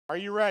Are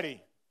you ready?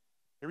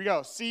 Here we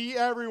go. See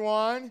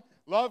everyone.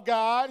 Love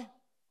God.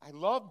 I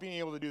love being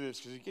able to do this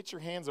because you get your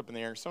hands up in the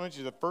air. Some of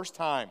you the first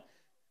time.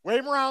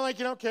 Wave them around like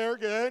you don't care.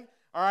 Good.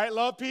 All right.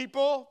 Love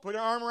people. Put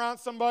your arm around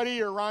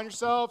somebody or around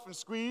yourself and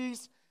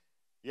squeeze.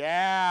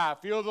 Yeah.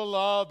 Feel the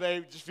love,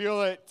 baby. Just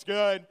feel it. It's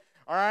good.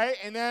 All right.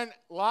 And then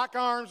lock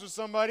arms with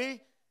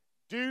somebody.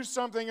 Do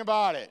something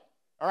about it.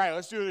 All right.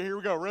 Let's do it. Here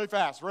we go. Really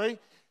fast. Ready?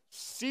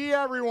 See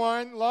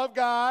everyone. Love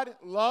God.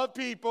 Love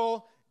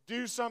people.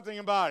 Do something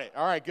about it.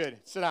 All right, good.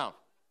 Sit down.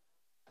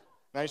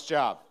 Nice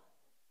job.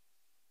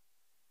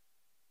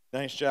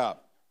 Nice job.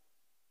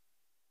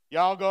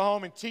 Y'all go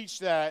home and teach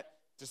that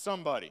to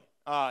somebody.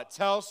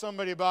 Tell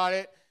somebody about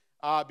it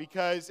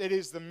because it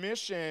is the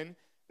mission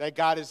that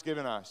God has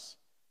given us.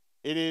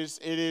 It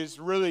is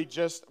really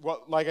just,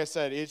 what, like I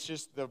said, it's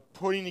just the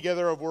putting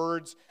together of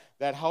words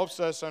that helps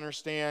us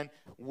understand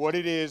what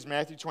it is.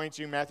 Matthew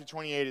 22, Matthew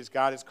 28 is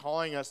God is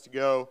calling us to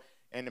go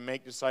and to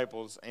make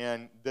disciples,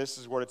 and this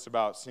is what it's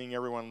about, seeing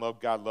everyone love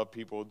God, love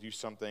people, do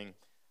something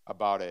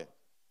about it.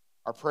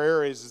 Our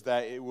prayer is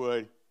that it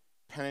would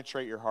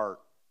penetrate your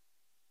heart,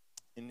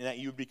 and that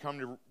you would come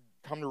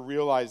to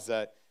realize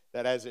that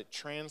as it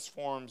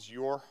transforms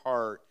your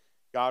heart,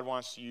 God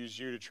wants to use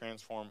you to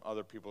transform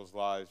other people's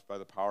lives by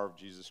the power of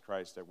Jesus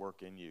Christ at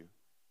work in you.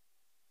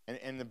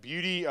 And the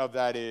beauty of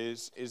that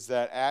is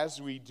that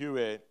as we do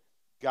it,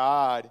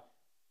 God,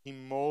 He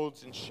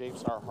molds and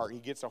shapes our heart. He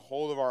gets a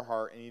hold of our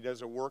heart, and He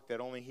does a work that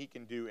only He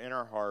can do in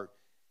our heart.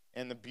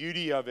 And the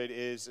beauty of it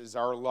is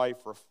our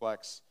life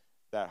reflects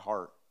that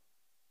heart.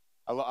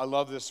 I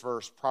love this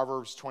verse,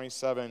 Proverbs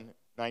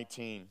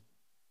 27:19.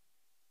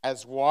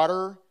 As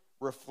water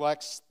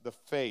reflects the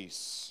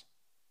face,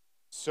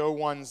 so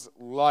one's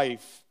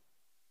life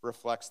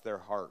reflects their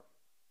heart.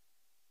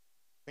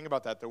 Think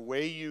about that. The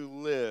way you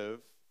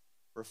live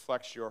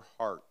reflects your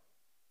heart.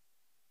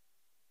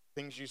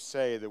 Things you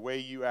say, the way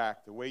you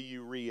act, the way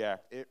you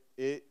react, it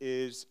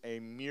is a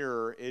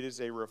mirror, it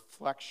is a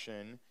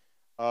reflection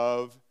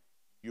of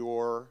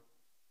your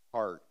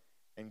heart.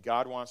 And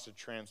God wants to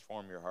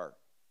transform your heart.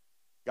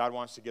 God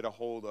wants to get a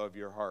hold of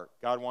your heart.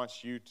 God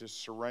wants you to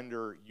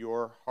surrender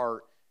your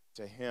heart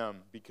to Him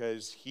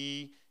because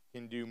He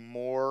can do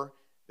more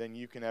than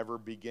you can ever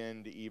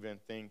begin to even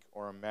think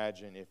or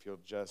imagine if you'll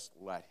just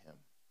let Him.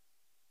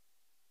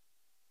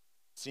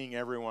 Seeing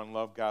everyone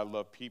love God,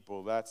 love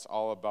people, that's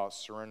all about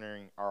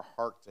surrendering our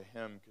heart to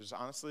Him. Because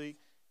honestly,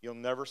 you'll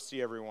never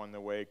see everyone the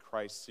way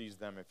Christ sees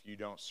them if you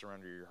don't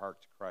surrender your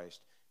heart to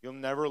Christ. You'll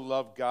never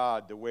love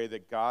God the way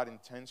that God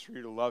intends for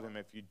you to love Him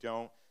if you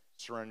don't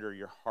surrender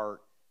your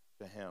heart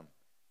to Him.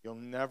 You'll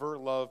never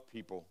love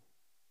people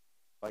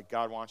like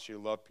God wants you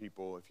to love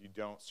people if you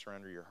don't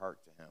surrender your heart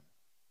to Him.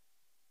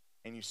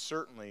 And you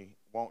certainly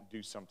won't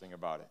do something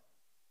about it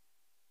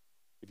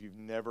if you've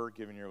never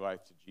given your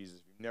life to Jesus,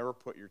 if you've never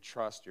put your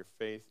trust, your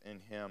faith in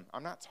Him.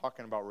 I'm not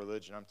talking about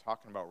religion. I'm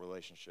talking about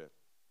relationship.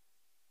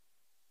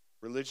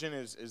 Religion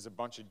is a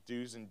bunch of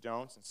do's and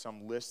don'ts and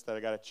some lists that I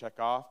got to check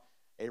off.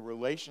 A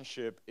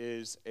relationship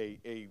is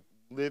a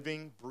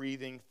living,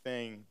 breathing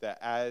thing that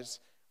as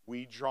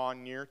we draw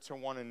near to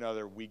one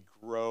another, we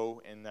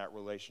grow in that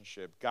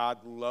relationship.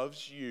 God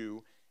loves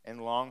you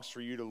and longs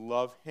for you to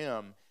love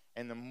Him.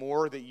 And the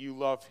more that you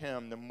love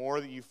Him, the more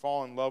that you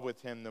fall in love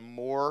with Him, the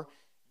more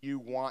you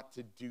want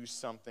to do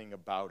something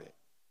about it.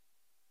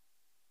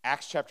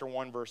 Acts chapter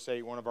 1, verse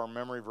 8, one of our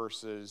memory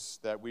verses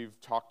that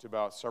we've talked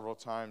about several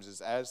times, is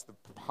as the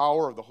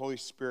power of the Holy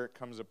Spirit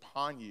comes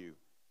upon you.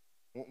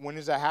 When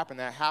does that happen?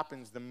 That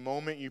happens the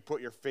moment you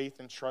put your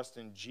faith and trust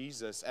in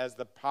Jesus. As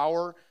the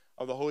power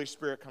of the Holy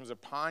Spirit comes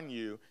upon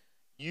you,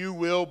 you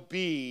will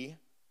be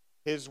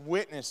His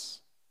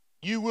witness.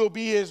 You will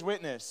be His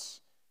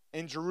witness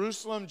in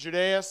Jerusalem,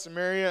 Judea,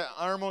 Samaria,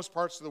 uttermost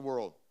parts of the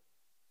world.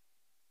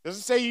 It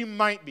doesn't say you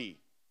might be.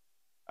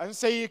 It doesn't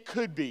say you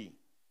could be.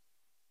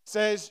 It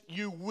says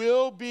you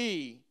will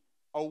be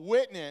a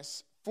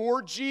witness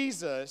for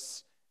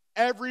Jesus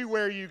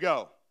everywhere you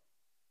go.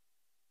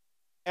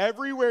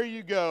 Everywhere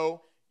you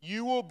go,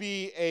 you will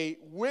be a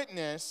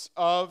witness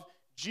of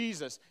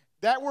Jesus.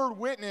 That word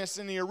witness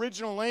in the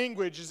original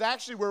language is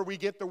actually where we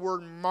get the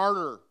word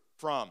martyr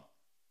from.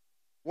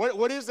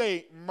 What is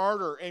a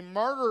martyr? A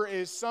martyr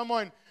is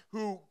someone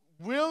who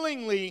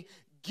willingly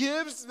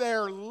gives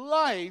their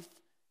life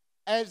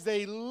as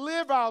they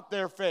live out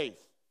their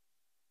faith.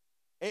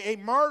 A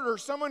martyr,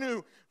 someone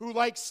who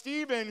like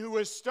Stephen, who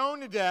was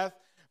stoned to death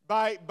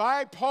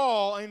by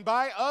Paul and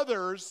by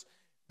others,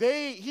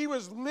 he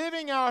was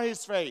living out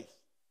his faith.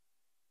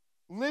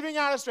 Living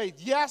out his faith.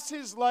 Yes,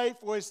 his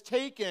life was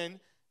taken,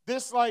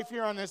 this life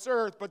here on this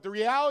earth, but the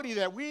reality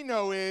that we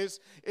know is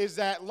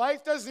that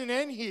life doesn't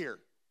end here.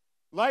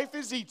 Life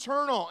is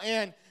eternal,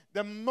 and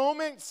the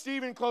moment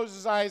Stephen closed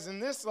his eyes in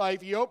this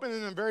life, he opened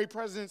in the very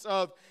presence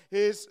of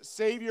his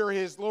Savior,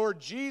 his Lord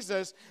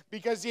Jesus,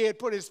 because he had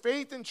put his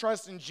faith and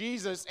trust in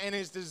Jesus, and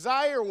his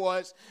desire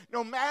was,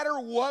 no matter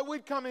what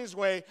would come his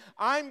way,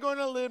 I'm going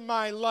to live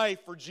my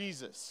life for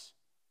Jesus.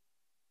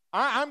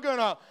 I'm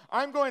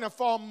going to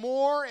fall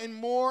more and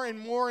more and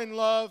more in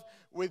love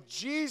with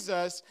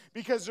Jesus,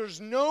 because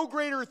there's no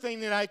greater thing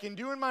that I can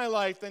do in my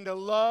life than to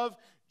love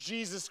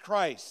Jesus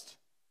Christ.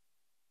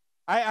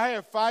 I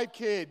have 5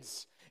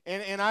 kids,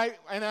 and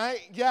I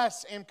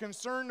yes, am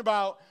concerned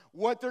about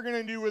what they're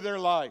going to do with their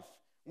life.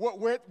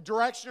 What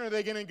direction are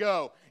they going to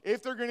go?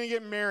 If they're going to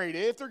get married,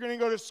 if they're going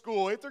to go to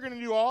school, if they're going to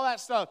do all that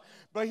stuff.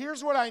 But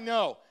here's what I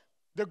know.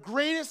 The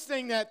greatest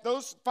thing that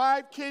those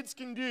 5 kids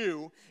can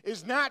do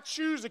is not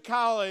choose a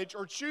college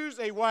or choose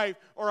a wife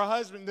or a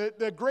husband.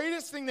 The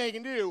greatest thing they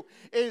can do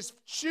is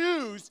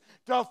choose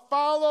to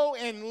follow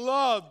and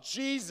love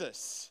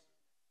Jesus.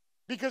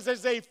 Because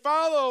as they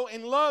follow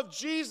and love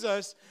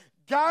Jesus,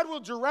 God will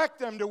direct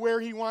them to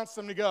where He wants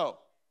them to go.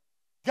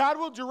 God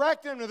will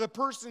direct them to the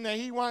person that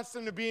He wants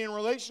them to be in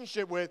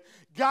relationship with.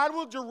 God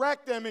will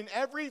direct them in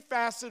every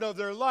facet of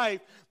their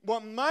life.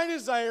 What my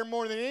desire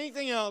more than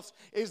anything else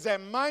is that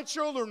my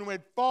children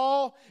would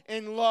fall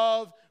in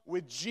love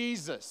with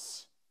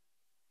Jesus.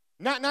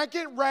 Not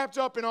get wrapped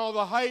up in all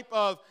the hype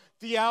of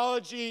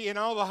theology and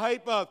all the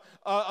hype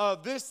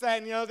of this, that,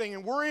 and the other thing,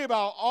 and worry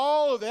about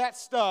all of that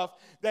stuff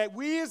that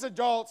we as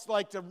adults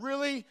like to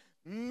really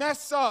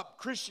mess up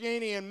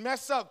Christianity and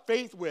mess up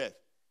faith with.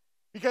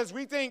 Because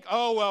we think,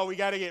 oh, well, we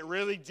got to get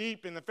really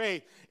deep in the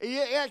faith.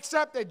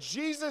 Except that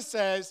Jesus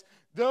says,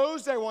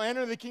 those that will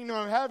enter the kingdom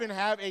of heaven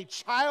have a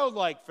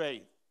childlike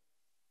faith.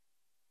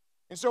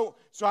 And so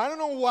I don't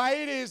know why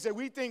it is that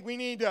we think we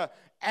need to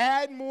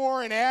add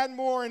more and add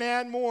more and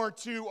add more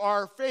to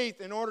our faith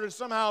in order to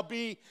somehow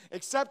be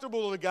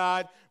acceptable to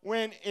God,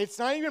 when it's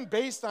not even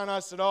based on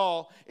us at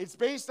all. It's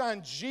based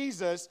on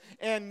Jesus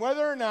and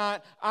whether or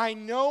not I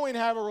know and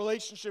have a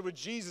relationship with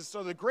Jesus.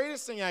 So the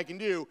greatest thing I can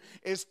do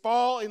is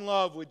fall in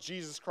love with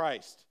Jesus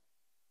Christ.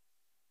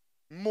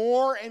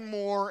 More and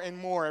more and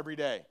more every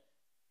day.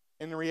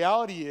 And the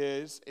reality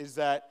is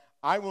that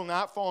I will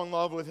not fall in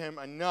love with Him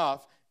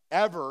enough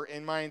ever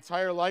in my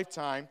entire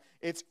lifetime.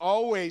 It's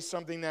always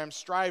something that I'm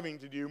striving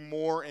to do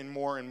more and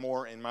more and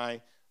more in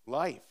my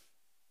life.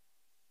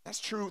 That's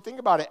true. Think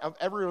about it, of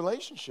every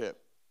relationship.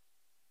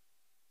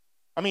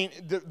 I mean,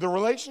 the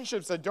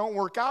relationships that don't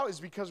work out is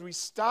because we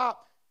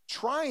stop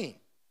trying.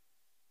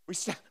 We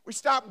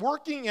stop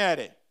working at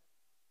it.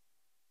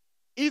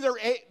 Either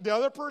the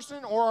other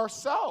person or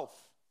ourselves.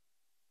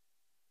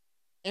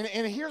 And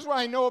here's what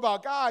I know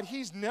about God.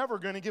 He's never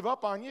going to give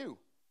up on you.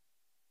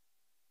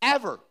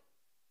 Ever.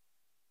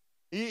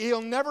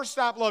 He'll never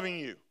stop loving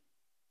you.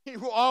 He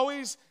will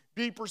always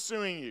be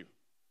pursuing you.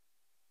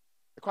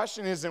 The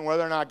question isn't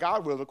whether or not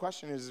God will. The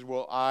question is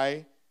will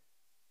I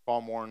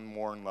fall more and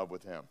more in love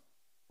with Him?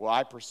 Will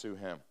I pursue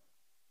Him?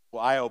 Will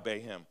I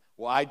obey Him?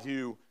 Will I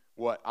do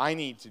what I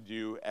need to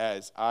do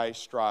as I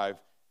strive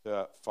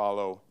to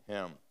follow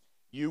Him?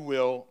 You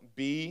will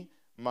be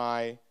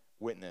my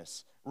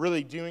witness.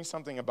 Really doing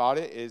something about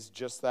it is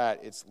just that.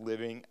 It's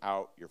living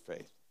out your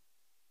faith.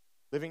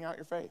 Living out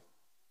your faith.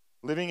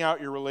 Living out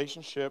your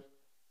relationship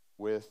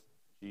with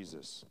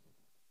Jesus.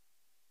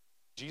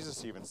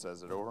 Jesus even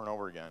says it over and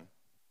over again.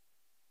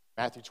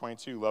 Matthew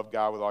 22, love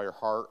God with all your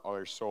heart, all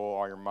your soul,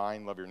 all your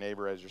mind. Love your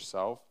neighbor as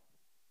yourself.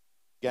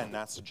 Again,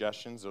 not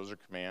suggestions. Those are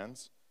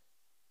commands.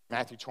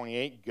 Matthew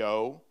 28,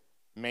 go,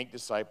 make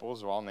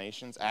disciples of all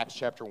nations. Acts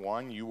chapter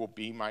 1, you will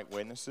be my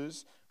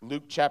witnesses.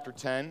 Luke chapter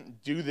 10,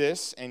 do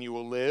this and you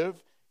will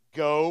live.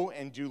 Go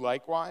and do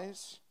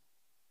likewise.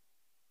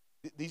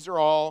 These are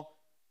all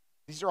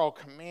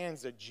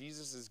commands that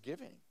Jesus is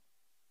giving.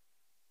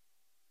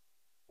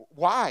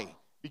 Why?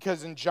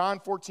 Because in John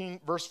 14,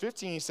 verse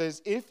 15, He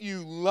says, if you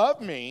love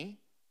me,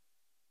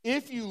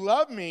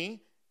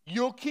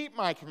 you'll keep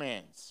my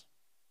commands.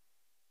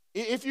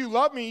 If you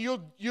love me,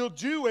 you'll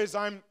do as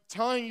I'm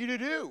telling you to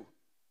do.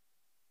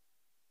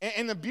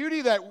 And the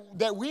beauty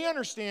that we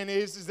understand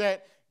is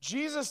that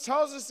Jesus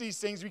tells us these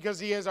things because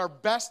He has our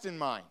best in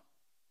mind.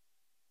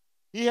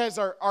 He has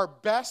our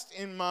best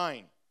in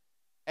mind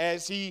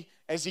as He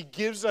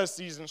gives us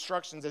these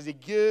instructions, as He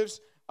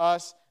gives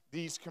us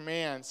these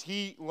commands.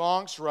 He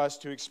longs for us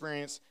to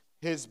experience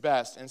His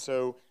best. And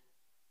so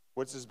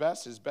what's His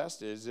best? His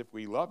best is if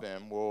we love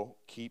Him, we'll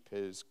keep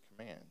His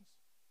commands.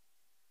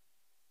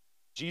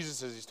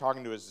 Jesus, as He's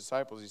talking to His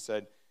disciples, He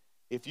said,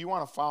 if you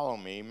want to follow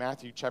me,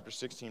 Matthew chapter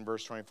 16,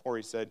 verse 24,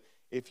 He said,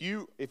 if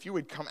you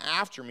would come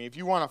after me, if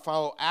you want to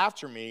follow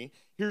after me,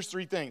 here's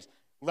 3 things.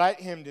 Let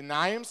him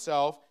deny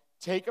himself,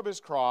 take up his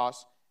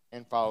cross,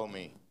 and follow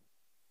me.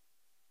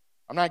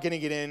 I'm not going to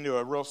get into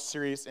a real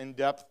serious,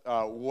 in-depth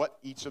what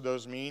each of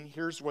those mean.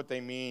 Here's what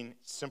they mean,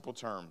 simple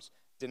terms.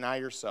 Deny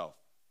yourself.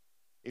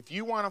 If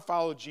you want to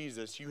follow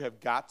Jesus, you have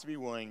got to be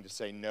willing to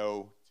say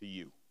no to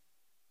you.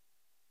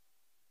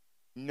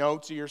 No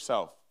to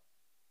yourself.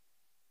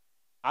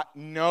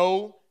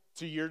 No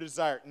to your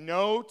desire.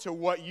 No to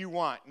what you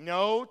want.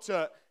 No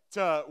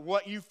to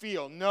what you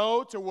feel.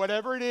 No to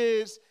whatever it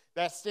is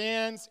that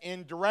stands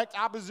in direct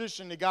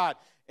opposition to God.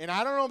 And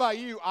I don't know about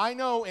you, I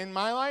know in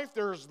my life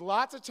there's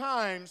lots of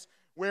times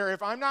where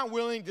if I'm not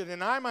willing to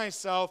deny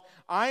myself,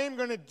 I am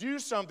going to do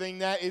something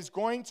that is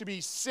going to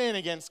be sin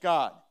against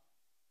God.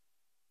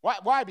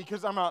 Why?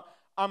 Because I'm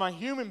a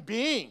human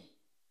being.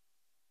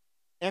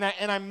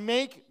 and I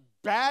make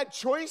bad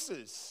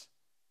choices.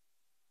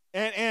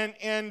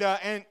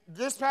 And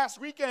this past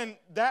weekend,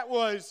 that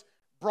was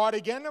brought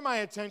again to my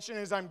attention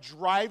as I'm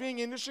driving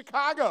into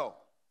Chicago.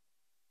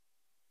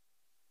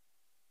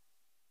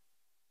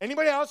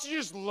 Anybody else? You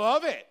just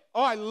love it.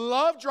 Oh, I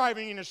love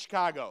driving into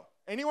Chicago.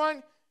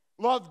 Anyone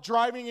love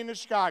driving into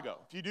Chicago?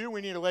 If you do,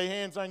 we need to lay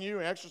hands on you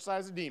and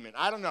exorcise a demon.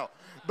 I don't know.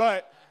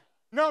 But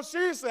no,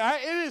 seriously,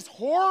 it is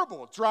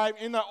horrible.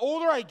 And the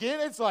older I get,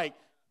 it's like,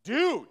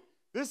 dude,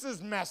 this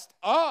is messed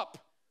up.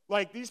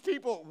 Like, these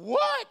people,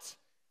 what?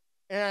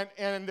 And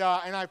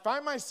I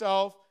find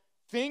myself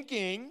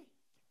thinking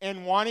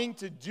and wanting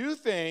to do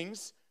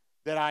things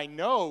that I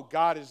know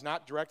God is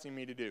not directing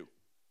me to do.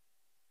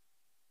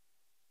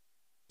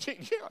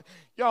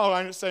 Y'all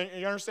understand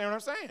what I'm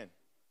saying?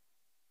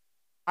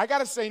 I got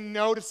to say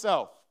no to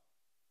self.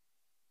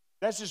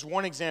 That's just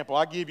one example.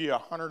 I'll give you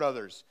 100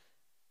 others.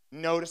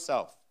 No to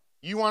self.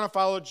 You want to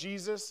follow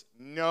Jesus?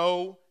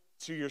 No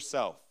to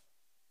yourself.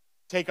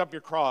 Take up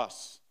your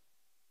cross.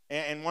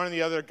 And one of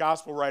the other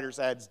gospel writers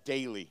adds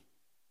daily.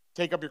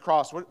 Take up your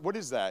cross. What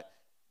is that?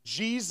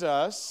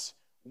 Jesus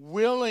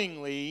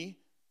willingly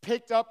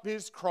picked up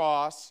his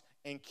cross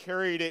and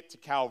carried it to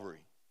Calvary.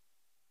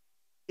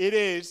 It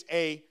is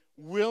a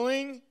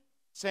willing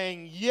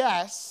saying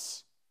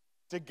yes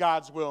to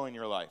God's will in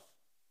your life.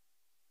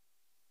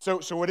 So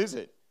what is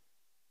it?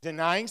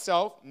 Denying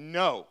self?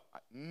 No.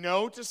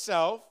 No to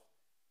self.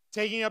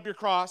 Taking up your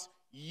cross?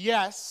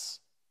 Yes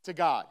to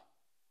God.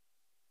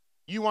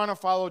 You want to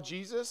follow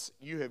Jesus?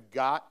 You have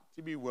got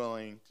to be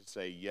willing to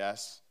say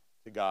yes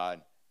to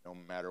God no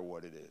matter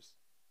what it is.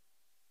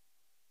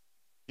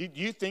 Do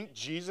you think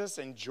Jesus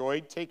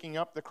enjoyed taking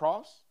up the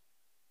cross?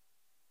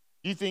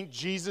 Do you think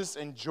Jesus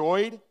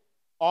enjoyed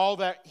all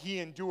that he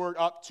endured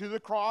up to the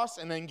cross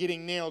and then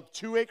getting nailed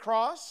to a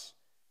cross?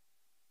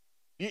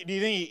 Do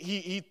you think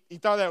he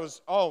thought that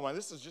was, oh, man,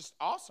 this is just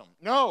awesome?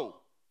 No.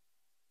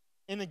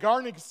 In the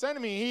Garden of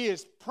Gethsemane, he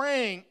is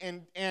praying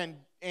and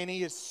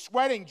he is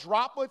sweating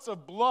droplets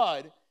of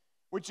blood,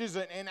 which is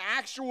an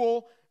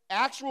actual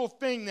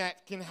thing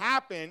that can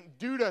happen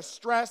due to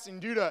stress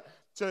and due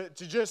to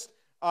just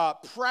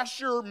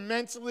pressure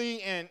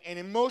mentally and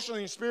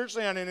emotionally and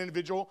spiritually on an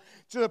individual,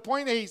 to the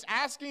point that he's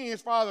asking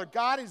his Father,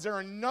 God, is there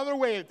another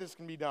way that this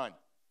can be done?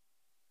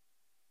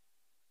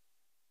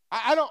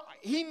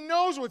 He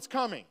knows what's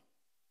coming.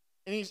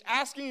 And he's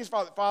asking his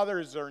Father,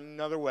 is there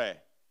another way?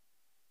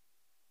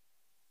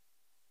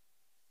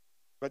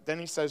 But then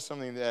he says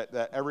something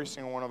that every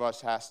single one of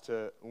us has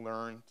to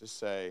learn to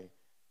say,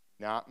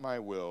 not my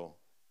will,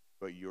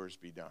 but yours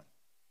be done.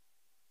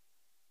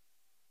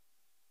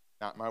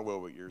 Not my will,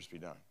 but yours be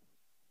done.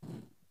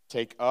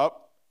 Take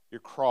up your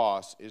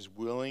cross is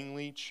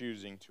willingly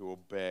choosing to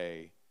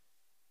obey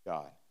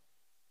God.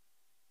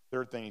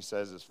 Third thing he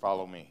says is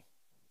follow me.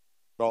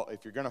 Well,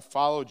 if you're going to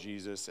follow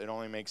Jesus, it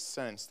only makes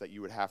sense that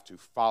you would have to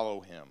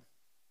follow him.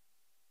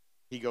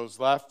 He goes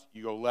left,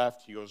 you go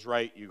left. He goes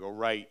right, you go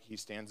right. He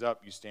stands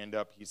up, you stand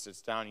up. He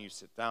sits down, you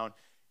sit down.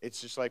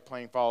 It's just like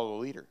playing follow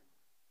the leader.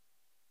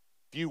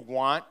 If you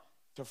want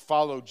to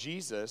follow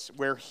Jesus,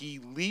 where he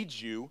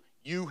leads you,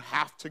 you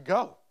have to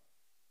go.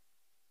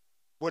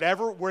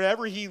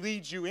 Wherever he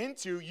leads you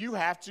into, you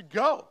have to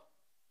go.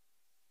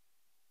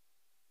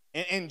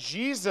 And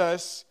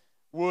Jesus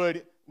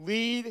would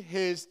lead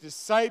his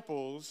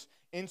disciples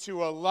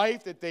into a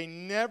life that they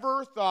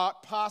never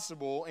thought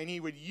possible, and he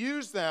would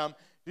use them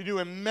to do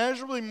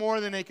immeasurably more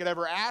than they could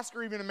ever ask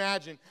or even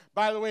imagine.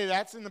 By the way,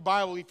 that's in the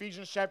Bible,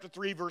 Ephesians chapter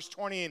 3, verse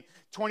 20 and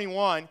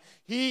 21.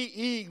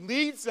 He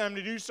leads them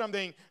to do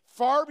something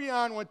far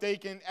beyond what they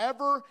can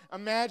ever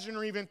imagine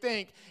or even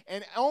think.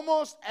 And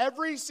almost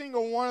every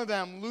single one of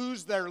them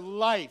lose their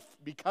life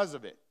because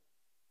of it.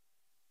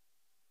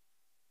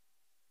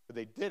 But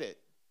they did it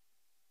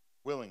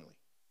willingly.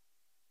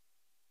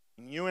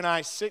 And you and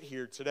I sit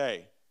here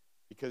today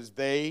because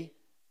they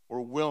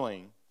were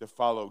willing to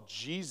follow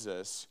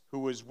Jesus, who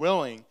was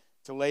willing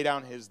to lay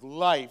down his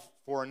life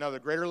for another.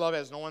 Greater love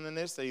has no one than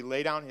this, that he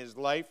lay down his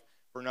life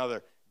for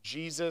another.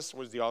 Jesus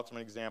was the ultimate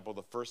example,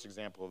 the first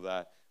example of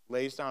that.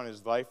 Lays down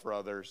his life for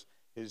others.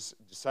 His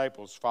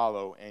disciples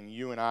follow, and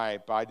you and I,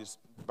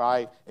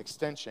 by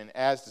extension,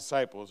 as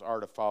disciples,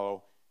 are to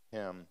follow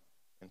him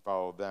and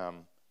follow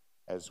them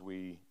as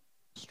we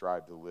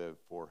strive to live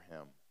for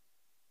him.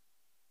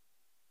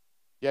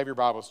 If you have your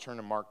Bibles, turn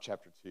to Mark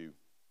chapter 2.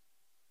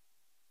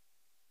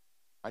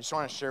 I just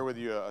want to share with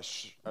you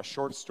a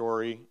short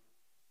story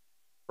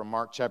from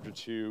Mark chapter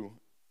 2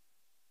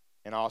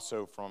 and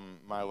also from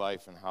my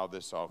life and how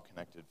this all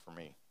connected for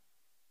me.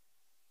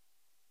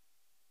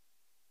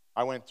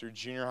 I went through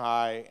junior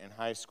high and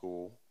high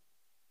school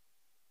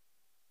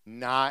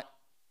not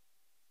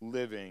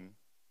living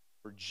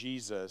for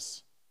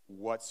Jesus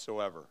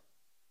whatsoever.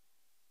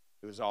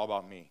 It was all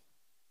about me,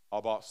 all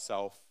about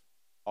self,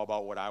 all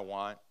about what I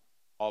want,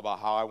 all about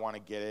how I want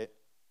to get it.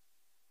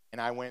 And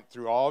I went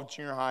through all of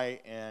junior high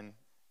and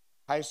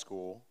high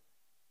school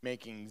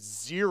making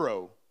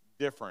zero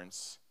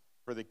difference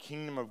for the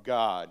kingdom of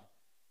God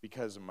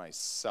because of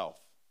myself.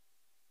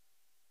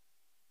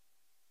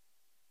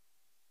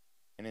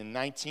 And in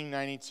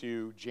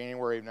 1992,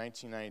 January of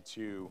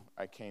 1992,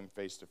 I came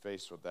face to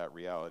face with that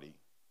reality,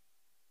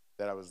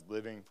 that I was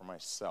living for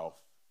myself.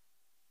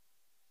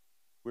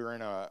 We were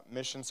in a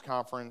missions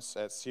conference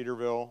at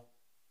Cedarville.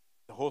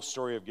 The whole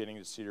story of getting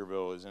to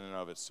Cedarville is in and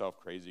of itself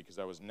crazy because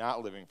I was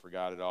not living for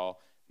God at all.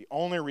 The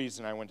only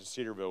reason I went to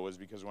Cedarville was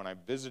because when I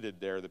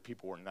visited there, the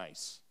people were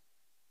nice.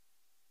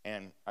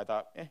 And I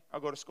thought, I'll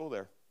go to school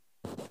there.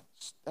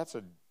 That's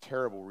a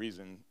terrible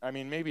reason. I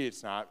mean, maybe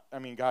it's not. I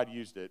mean, God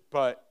used it.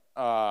 But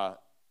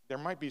there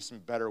might be some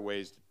better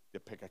ways to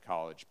pick a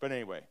college. But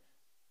anyway,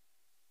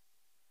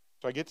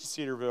 so I get to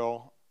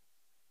Cedarville.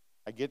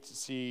 I get to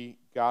see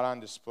God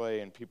on display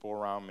and people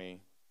around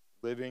me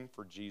living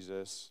for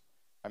Jesus.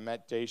 I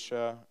met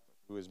Daisha,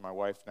 who is my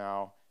wife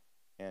now,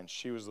 and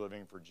she was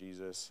living for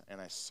Jesus.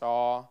 And I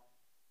saw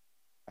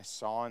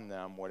in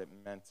them what it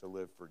meant to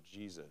live for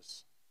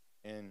Jesus.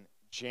 In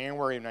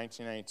January of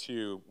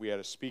 1992, we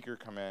had a speaker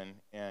come in,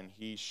 and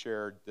he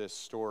shared this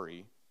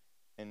story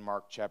in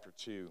Mark chapter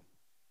 2.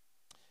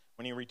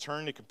 When he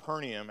returned to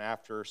Capernaum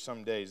after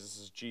some days, this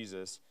is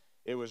Jesus,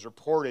 it was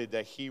reported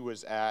that he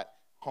was at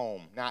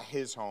home, not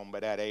his home,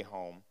 but at a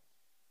home.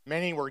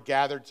 Many were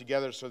gathered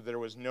together so that there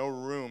was no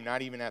room,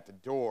 not even at the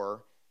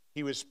door.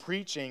 He was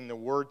preaching the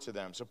word to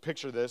them. So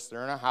picture this,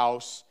 they're in a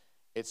house.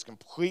 It's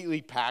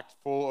completely packed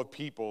full of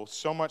people,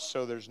 so much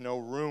so there's no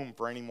room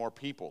for any more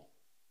people.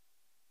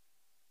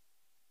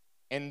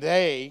 And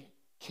they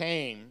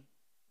came,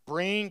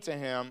 bringing to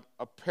him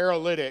a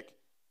paralytic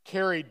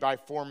carried by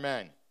 4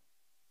 men.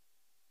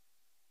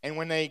 And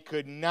when they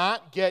could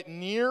not get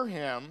near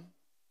him,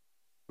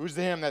 who's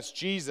the him? That's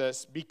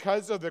Jesus.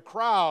 Because of the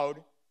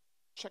crowd,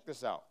 check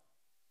this out.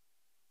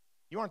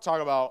 You want to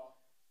talk about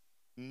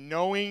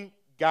knowing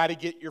got to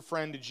get your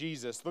friend to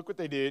Jesus. Look what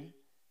they did.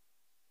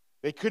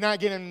 They could not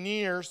get him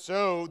near,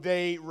 so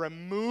they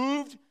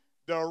removed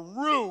the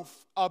roof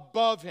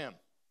above him.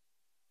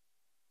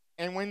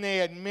 And when they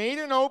had made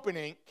an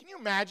opening, can you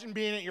imagine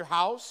being at your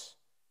house?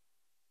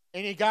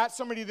 And you got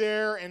somebody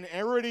there, and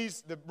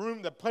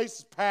the place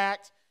is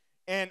packed,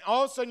 and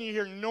all of a sudden you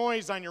hear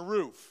noise on your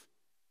roof.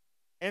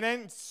 And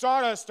then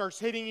sawdust starts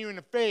hitting you in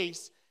the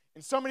face,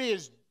 and somebody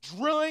is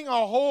drilling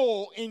a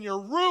hole in your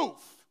roof.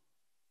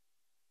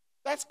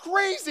 That's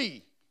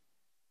crazy.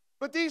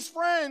 But these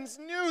friends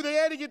knew they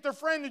had to get their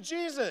friend to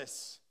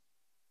Jesus.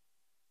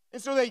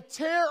 And so they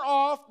tear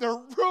off the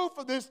roof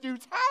of this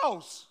dude's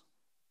house.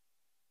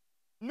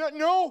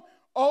 No,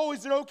 oh,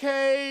 is it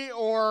okay?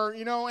 Or,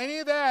 any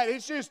of that.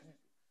 It's just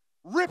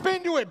rip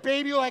into it,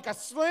 baby, like a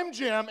Slim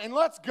Jim, and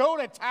let's go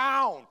to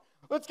town.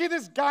 Let's get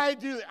this guy to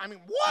do it. I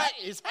mean, what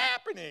is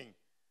happening?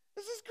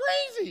 This is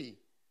crazy.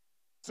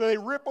 So they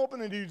rip open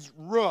the dude's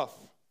roof.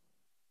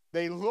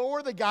 They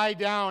lower the guy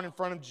down in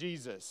front of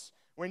Jesus.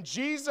 When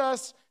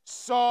Jesus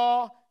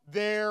saw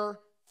their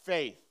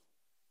faith,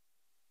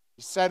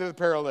 he said to the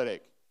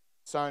paralytic,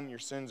 "Son, your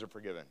sins are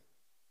forgiven."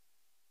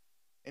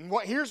 And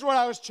here's what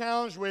I was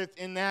challenged with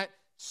in that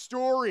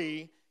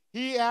story.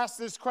 He asked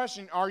this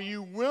question, are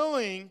you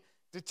willing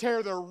to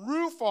tear the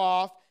roof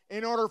off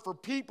in order for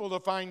people to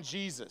find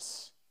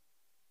Jesus?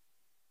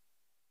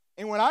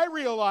 And what I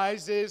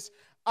realized is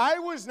I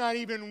was not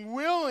even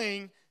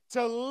willing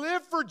to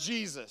live for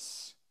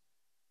Jesus.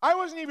 I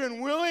wasn't even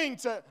willing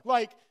to,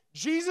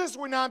 Jesus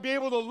would not be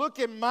able to look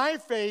at my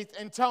faith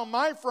and tell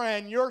my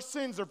friend, your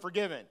sins are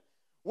forgiven.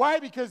 Why?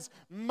 Because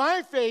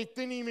my faith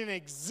didn't even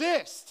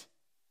exist.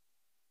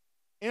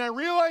 And I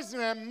realized in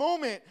that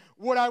moment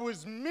what I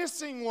was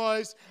missing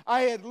was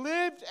I had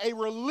lived a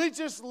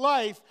religious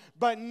life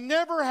but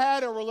never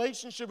had a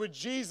relationship with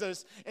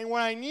Jesus. And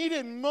what I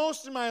needed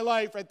most in my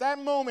life at that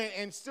moment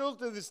and still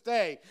to this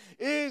day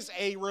is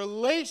a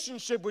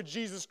relationship with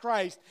Jesus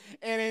Christ.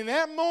 And in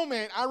that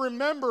moment, I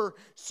remember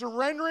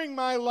surrendering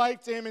my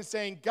life to him and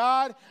saying,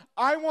 God,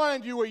 I want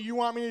to do what you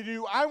want me to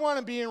do. I want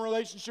to be in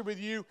relationship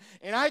with you.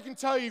 And I can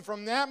tell you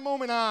from that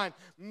moment on,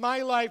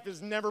 my life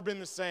has never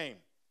been the same.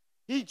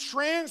 He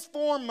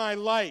transformed my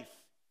life.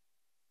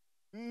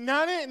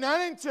 Not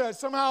into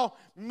somehow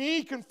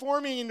me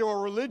conforming into a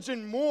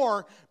religion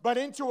more, but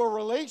into a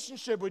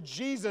relationship with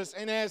Jesus.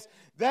 And as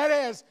that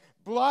has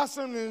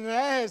blossomed and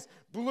that has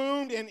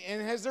bloomed, and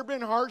has there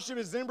been hardship?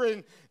 Has there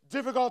been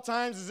difficult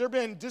times? Has there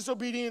been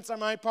disobedience on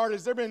my part?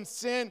 Has there been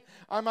sin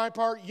on my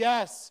part?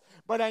 Yes.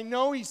 But I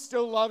know he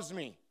still loves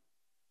me.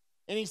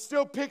 And he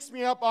still picks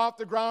me up off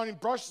the ground and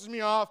brushes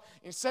me off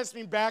and sets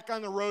me back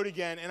on the road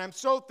again. And I'm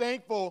so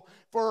thankful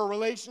for a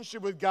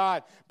relationship with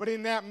God. But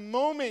in that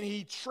moment,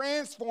 he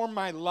transformed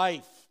my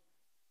life.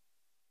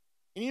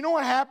 And you know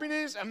what happened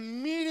is?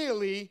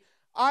 Immediately,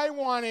 I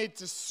wanted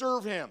to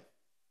serve him.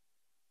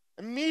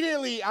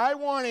 Immediately, I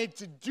wanted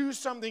to do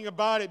something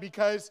about it,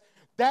 because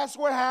that's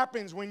what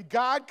happens when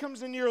God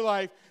comes into your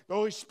life. The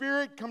Holy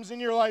Spirit comes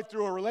into your life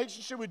through a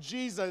relationship with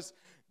Jesus.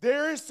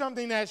 There is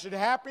something that should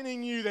happen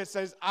in you that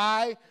says,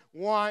 I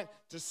want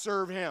to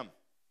serve him.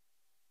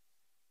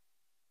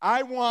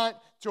 I want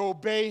to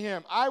obey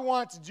him. I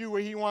want to do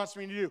what he wants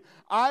me to do.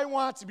 I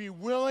want to be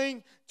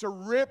willing to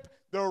rip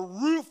the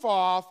roof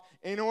off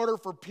in order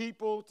for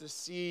people to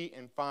see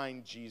and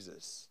find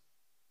Jesus.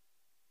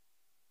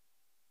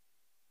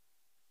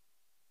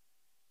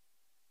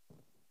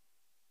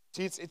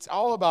 See, it's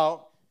all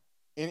about,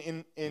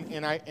 and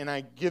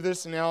I give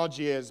this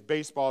analogy as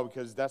baseball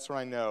because that's what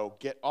I know.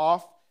 Get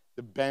off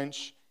the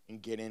bench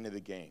and get into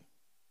the game.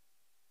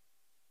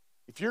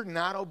 If you're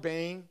not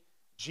obeying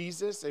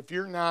Jesus, if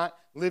you're not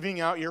living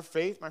out your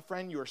faith, my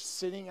friend, you are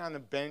sitting on the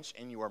bench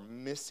and you are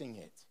missing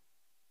it.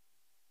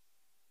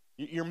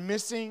 You're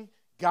missing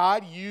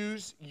God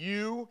use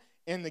you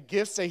in the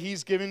gifts that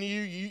He's given to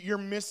you. You're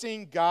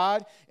missing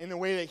God in the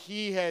way that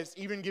He has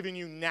even given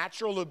you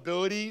natural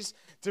abilities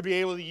to be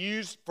able to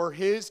use for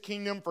His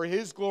kingdom, for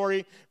His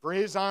glory, for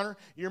His honor.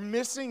 You're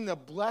missing the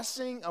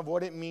blessing of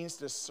what it means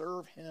to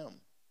serve Him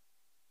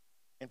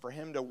and for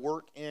Him to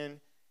work in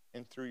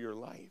and through your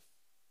life.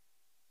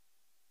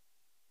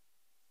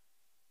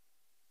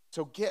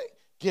 So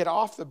get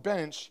off the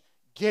bench,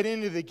 get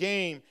into the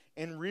game,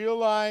 and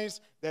realize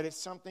that it's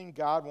something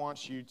God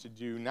wants you to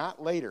do,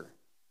 not later.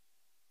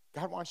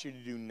 God wants you to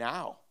do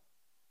now.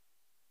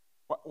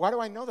 Why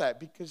do I know that?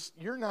 Because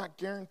you're not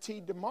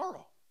guaranteed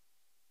tomorrow.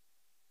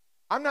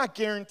 I'm not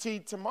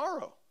guaranteed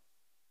tomorrow.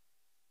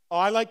 Oh,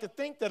 I like to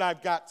think that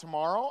I've got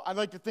tomorrow. I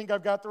like to think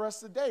I've got the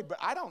rest of the day, but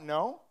I don't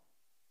know.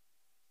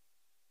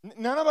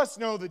 None of us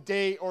know the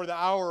day or the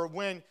hour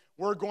when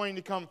we're going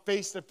to come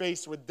face to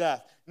face with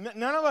death.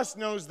 None of us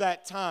knows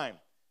that time.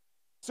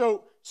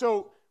 So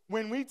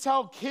when we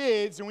tell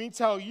kids and we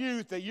tell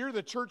youth that you're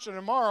the church of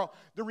tomorrow,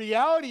 the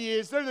reality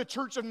is they're the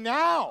church of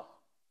now.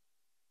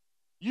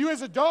 You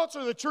as adults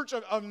are the church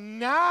of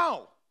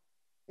now.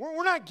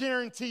 We're not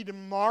guaranteed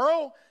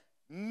tomorrow.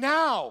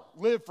 Now,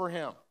 live for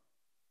Him.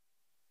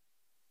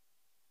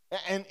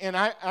 And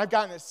I've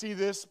gotten to see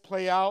this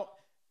play out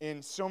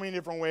in so many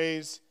different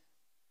ways.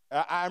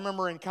 I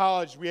remember in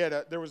college,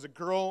 there was a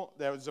girl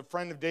that was a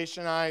friend of Daisha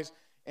and I's,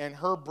 and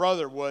her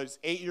brother was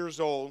 8 years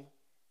old.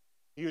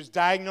 He was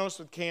diagnosed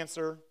with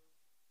cancer,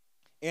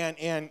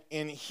 and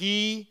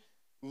he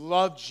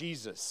loved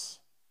Jesus.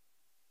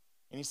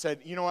 And he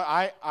said, you know what,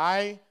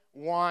 I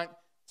want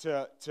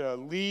to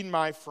lead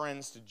my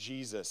friends to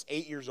Jesus,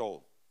 8 years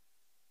old.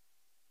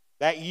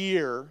 That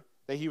year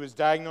that he was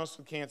diagnosed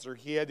with cancer,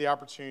 he had the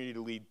opportunity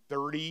to lead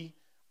 30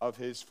 of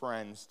his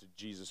friends to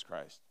Jesus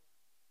Christ.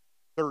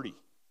 30.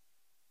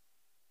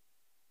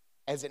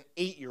 As an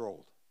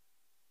 8-year-old.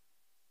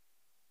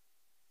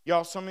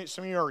 Y'all, some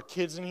of you are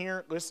kids in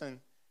here.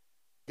 Listen,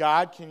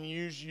 God can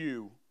use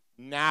you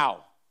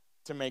now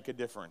to make a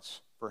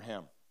difference for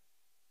Him.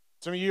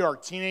 Some of you are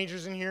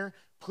teenagers in here.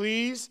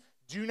 Please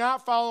do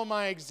not follow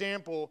my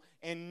example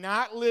and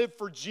not live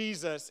for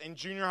Jesus in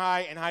junior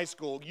high and high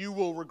school. You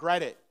will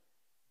regret it.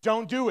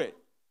 Don't do it.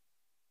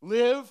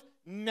 Live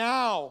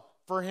now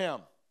for Him.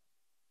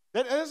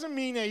 That doesn't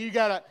mean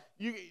that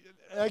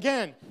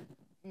again,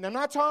 I'm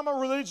not talking about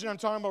religion, I'm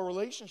talking about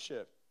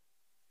relationship.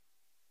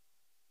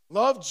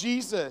 Love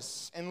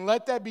Jesus and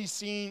let that be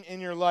seen in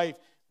your life.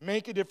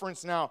 Make a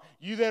difference now.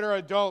 You that are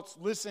adults,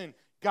 listen,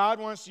 God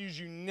wants to use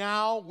you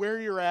now where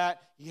you're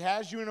at. He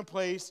has you in a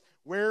place,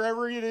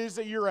 wherever it is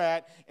that you're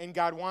at, and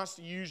God wants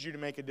to use you to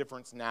make a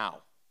difference now.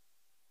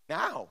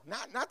 Now.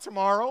 Not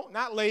tomorrow,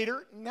 not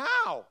later,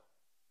 now.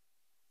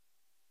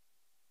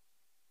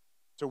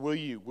 So will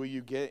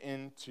you get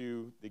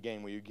into the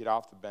game? Will you get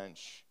off the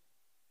bench?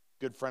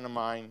 Good friend of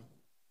mine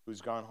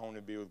who's gone home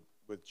to be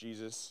with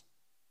Jesus,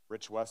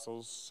 Rich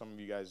Wessels. Some of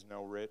you guys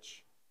know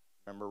Rich.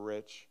 Remember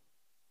Rich?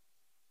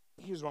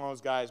 He was one of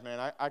those guys,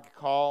 man. I could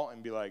call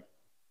and be like,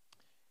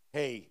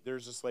 hey,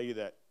 there's this lady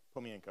that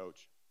put me in,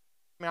 coach.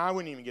 I mean, I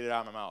wouldn't even get it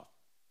out of my mouth.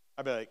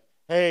 I'd be like,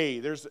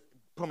 hey,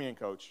 put me in,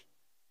 coach.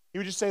 He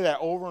would just say that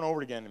over and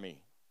over again to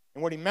me.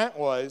 And what he meant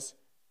was,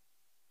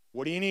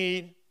 what do you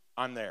need?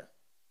 I'm there.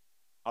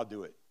 I'll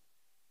do it.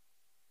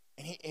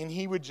 And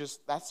he would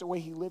just, that's the way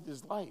he lived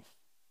his life.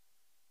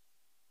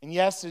 And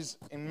yes,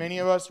 and many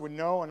of us would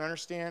know and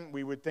understand,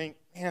 we would think,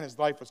 man, his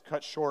life was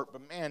cut short.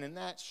 But man, in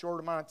that short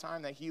amount of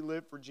time that he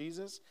lived for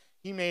Jesus,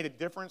 he made a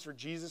difference for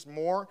Jesus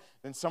more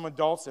than some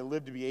adults that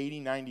lived to be 80,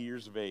 90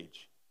 years of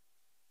age.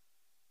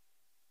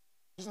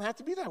 It doesn't have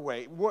to be that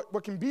way.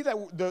 What can be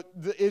that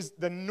is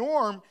the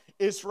norm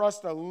is for us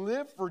to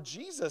live for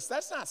Jesus.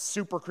 That's not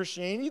super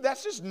Christianity.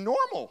 That's just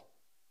normal.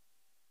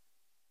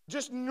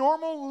 Just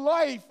normal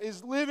life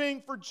is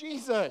living for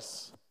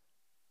Jesus.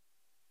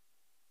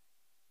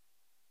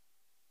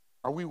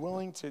 Are we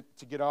willing to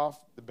get off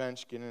the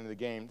bench, get into the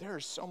game? There are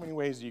so many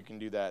ways you can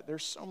do that.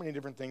 There's so many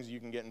different things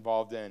you can get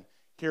involved in.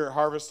 Here at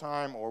Harvest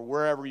Time or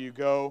wherever you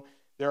go,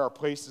 there are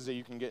places that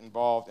you can get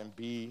involved and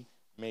be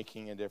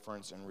making a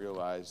difference and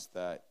realize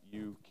that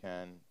you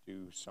can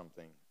do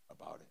something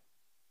about it.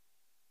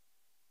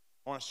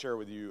 I want to share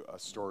with you a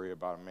story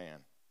about a man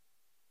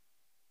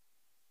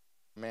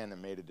that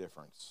made a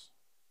difference,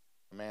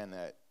 a man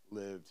that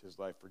lived his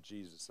life for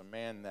Jesus, a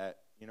man that,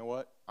 you know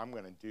what, I'm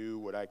going to do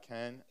what I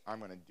can, I'm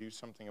going to do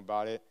something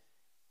about it,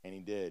 and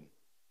he did.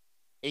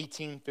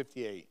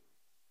 1858.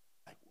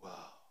 Like, whoa.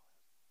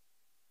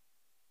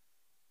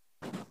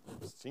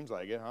 Seems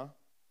like it, huh?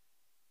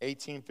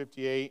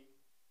 1858,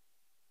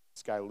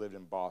 This guy lived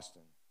in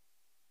Boston.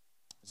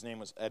 His name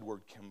was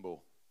Edward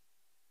Kimball.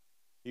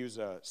 He was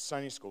a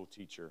Sunday school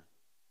teacher.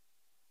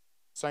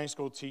 Sunday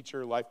school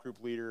teacher, life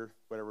group leader,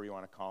 whatever you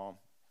want to call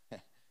him.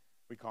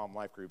 We call them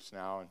life groups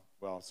now, and,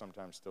 well,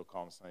 sometimes still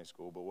call them Sunday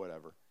school, but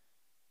whatever.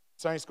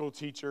 Sunday school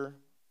teacher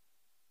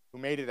who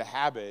made it a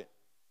habit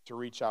to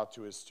reach out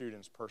to his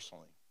students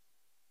personally.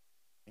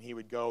 And he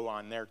would go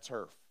on their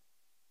turf.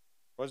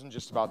 It wasn't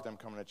just about them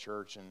coming to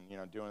church and,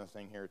 doing a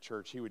thing here at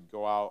church. He would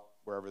go out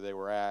wherever they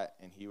were at,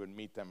 and he would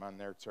meet them on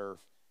their turf,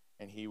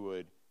 and he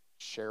would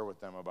share with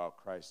them about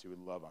Christ. He would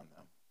love on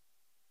them.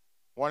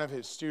 One of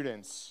his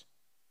students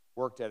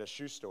worked at a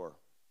shoe store.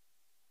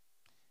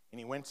 And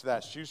he went to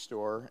that shoe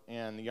store,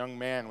 and the young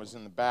man was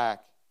in the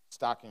back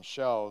stocking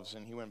shelves,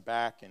 and he went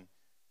back and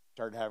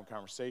started having a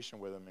conversation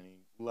with him, and he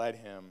led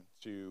him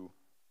to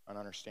an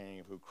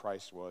understanding of who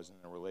Christ was and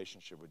a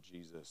relationship with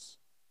Jesus.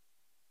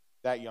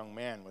 That young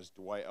man was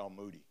Dwight L.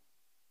 Moody.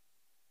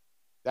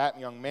 That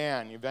young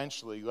man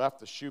eventually left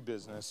the shoe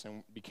business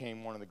and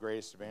became one of the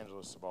greatest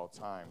evangelists of all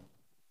time.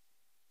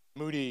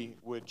 Moody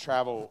would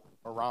travel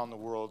around the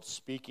world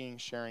speaking,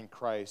 sharing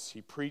Christ.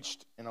 He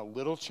preached in a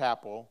little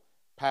chapel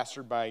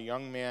pastored by a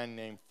young man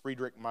named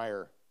Friedrich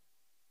Meyer.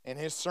 In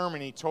his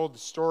sermon, he told the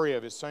story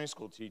of his Sunday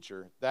school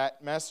teacher.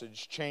 That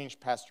message changed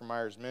Pastor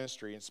Meyer's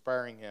ministry,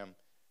 inspiring him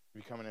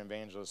to become an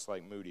evangelist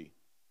like Moody.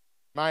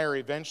 Meyer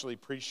eventually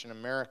preached in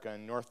America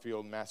in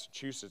Northfield,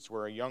 Massachusetts,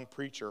 where a young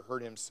preacher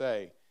heard him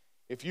say,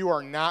 "If you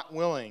are not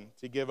willing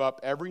to give up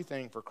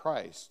everything for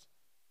Christ,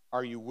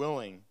 are you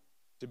willing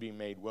to be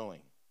made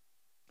willing?"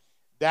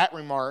 That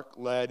remark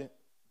led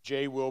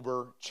J.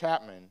 Wilbur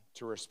Chapman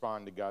to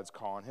respond to God's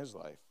call in his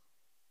life.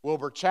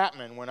 Wilbur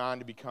Chapman went on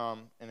to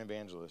become an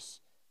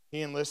evangelist.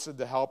 He enlisted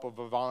the help of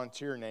a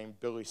volunteer named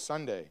Billy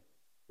Sunday,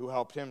 who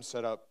helped him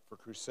set up for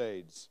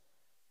crusades.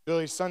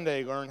 Billy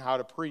Sunday learned how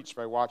to preach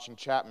by watching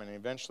Chapman and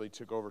eventually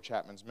took over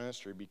Chapman's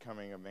ministry,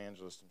 becoming an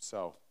evangelist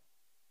himself.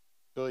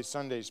 Billy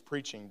Sunday's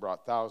preaching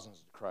brought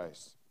thousands to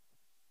Christ.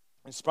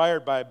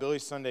 Inspired by a Billy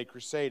Sunday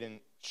crusade in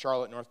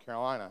Charlotte, North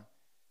Carolina,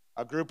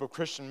 a group of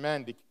Christian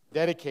men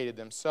dedicated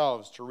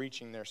themselves to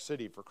reaching their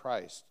city for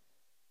Christ.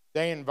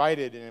 They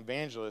invited an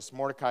evangelist,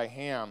 Mordecai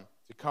Ham,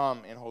 to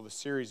come and hold a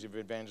series of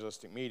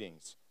evangelistic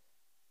meetings.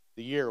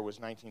 The year was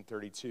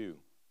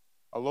 1932.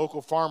 A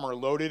local farmer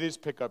loaded his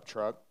pickup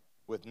truck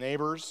with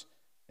neighbors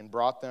and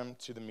brought them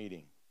to the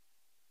meeting.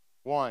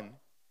 One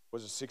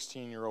was a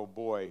 16-year-old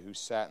boy who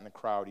sat in the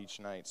crowd each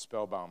night,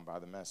 spellbound by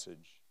the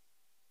message.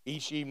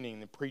 Each evening,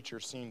 the preacher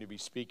seemed to be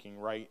speaking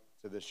right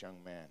to this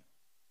young man.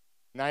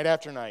 Night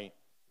after night,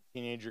 the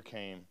teenager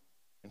came,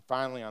 and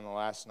finally on the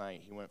last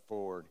night, he went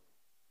forward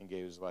and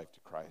gave his life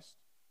to Christ.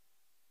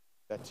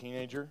 That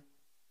teenager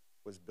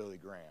was Billy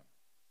Graham.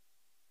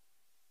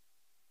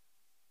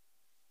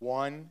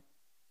 One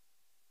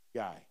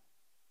guy,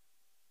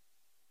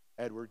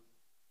 Edward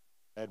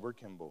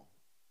Kimball,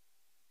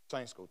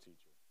 Sunday school teacher,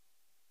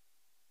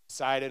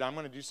 decided, I'm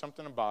going to do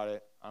something about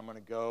it. I'm going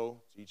to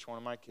go to each one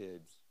of my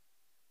kids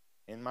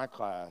in my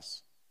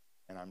class,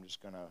 and I'm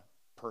just going to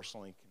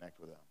personally connect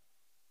with them,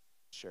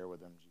 share with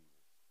them Jesus.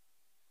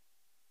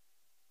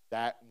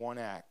 That one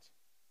act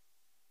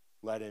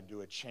led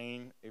into a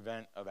chain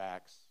event of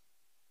acts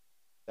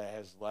that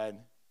has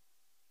led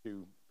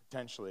to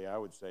potentially, I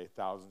would say,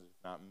 thousands,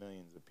 if not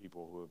millions, of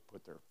people who have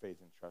put their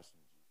faith and trust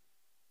in Jesus.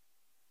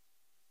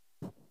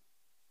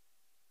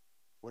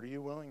 What are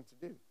you willing to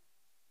do?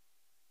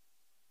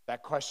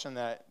 That question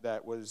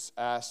that was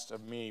asked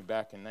of me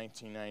back in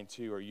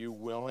 1992, are you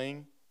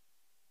willing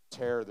to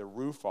tear the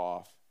roof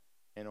off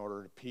in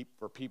order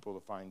for people to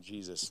find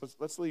Jesus?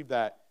 Let's leave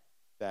that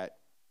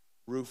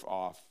roof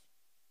off.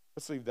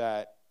 Let's leave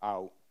that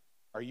out.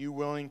 Are you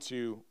willing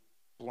to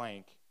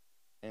blank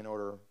in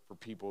order for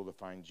people to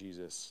find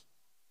Jesus?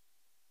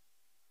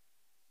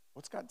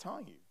 What's God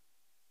telling you?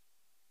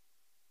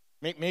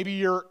 Maybe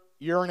you're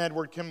an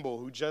Edward Kimball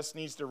who just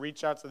needs to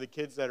reach out to the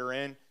kids that are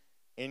in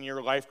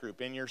your life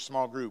group, in your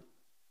small group.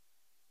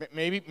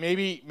 Maybe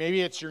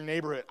it's your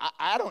neighborhood.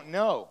 I don't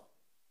know.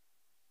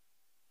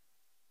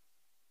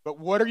 But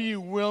what are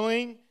you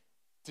willing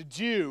to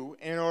do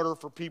in order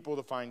for people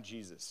to find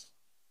Jesus?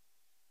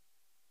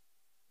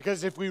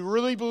 Because if we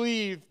really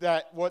believe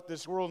that what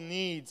this world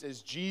needs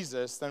is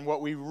Jesus, then what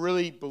we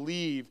really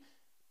believe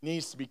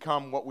needs to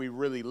become what we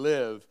really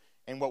live.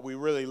 And what we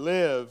really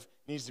live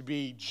needs to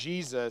be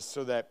Jesus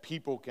so that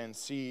people can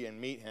see and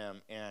meet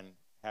him and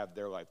have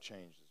their life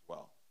changed as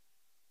well.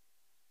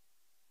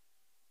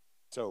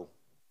 So,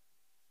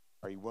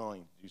 are you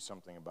willing to do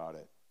something about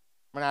it?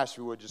 I'm going to ask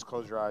you, would just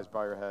close your eyes,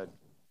 bow your head.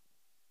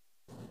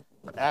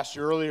 I asked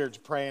you earlier to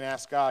pray and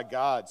ask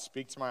God,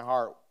 speak to my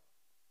heart.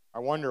 I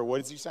wonder,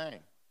 what is he saying?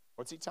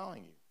 What's he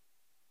telling you?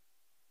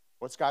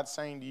 What's God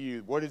saying to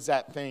you? What is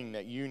that thing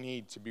that you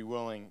need to be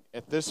willing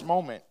at this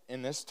moment,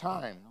 in this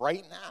time,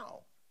 right now,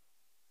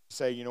 to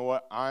say, you know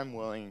what, I'm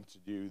willing to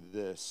do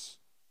this.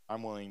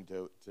 I'm willing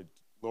to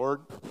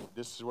Lord,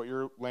 this is what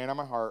you're laying on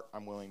my heart.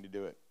 I'm willing to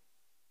do it.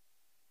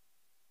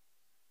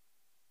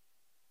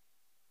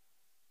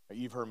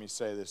 You've heard me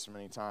say this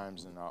many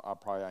times, and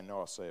I know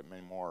I'll say it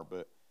many more,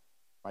 but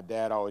my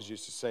dad always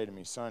used to say to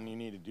me, son, you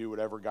need to do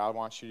whatever God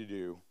wants you to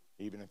do,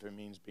 even if it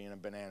means being a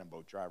banana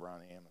boat driver on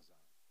the Amazon.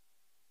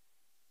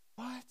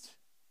 What?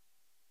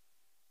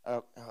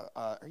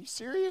 Are you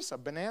serious? A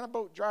banana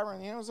boat driver on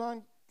the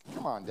Amazon?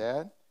 Come on,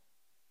 Dad.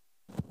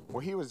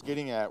 What he was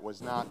getting at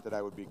was not that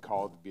I would be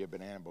called to be a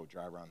banana boat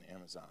driver on the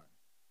Amazon.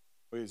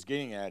 What he was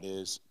getting at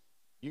is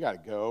you got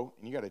to go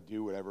and you got to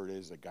do whatever it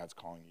is that God's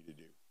calling you to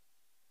do,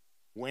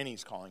 when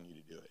he's calling you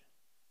to do it.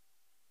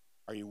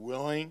 Are you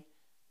willing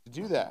to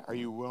do that? Are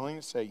you willing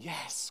to say,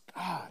 yes,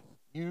 God,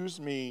 use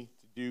me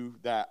to do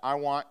that? I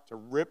want to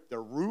rip the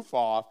roof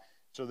off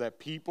so that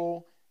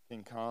people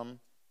can come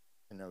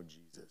to know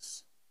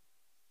Jesus.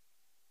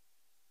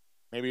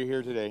 Maybe you're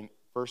here today,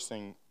 first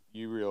thing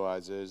you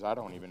realize is, I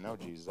don't even know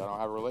Jesus. I don't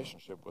have a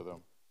relationship with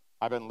him.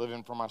 I've been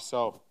living for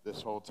myself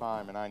this whole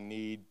time, and I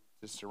need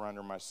to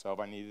surrender myself.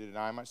 I need to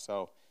deny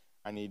myself.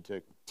 I need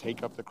to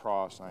take up the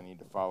cross, and I need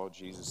to follow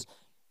Jesus.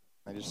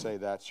 I just say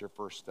that's your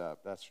first step.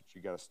 That's what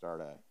you got to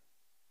start at.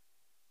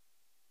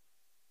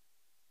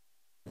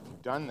 If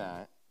you've done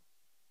that,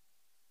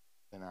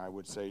 then I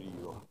would say to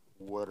you,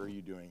 what are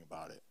you doing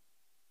about it?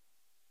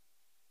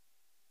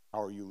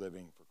 How are you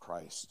living for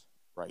Christ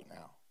right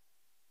now?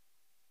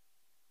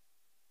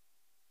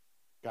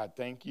 God,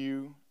 thank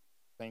you.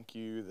 Thank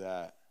you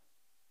that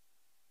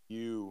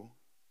you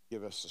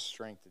give us the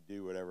strength to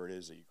do whatever it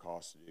is that you call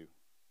us to do.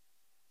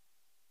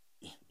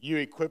 You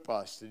equip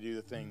us to do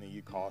the thing that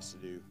you call us to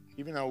do.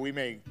 Even though we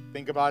may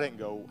think about it and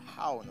go,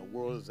 how in the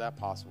world is that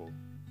possible?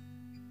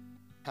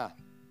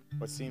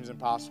 What seems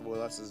impossible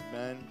with us as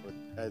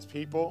men, as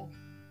people,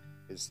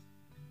 is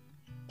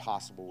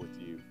possible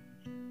with you.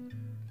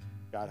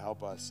 God,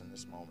 help us in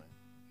this moment.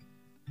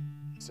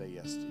 Say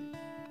yes to you.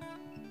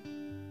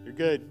 You're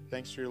good.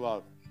 Thanks for your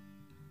love.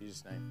 In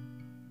Jesus'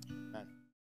 name.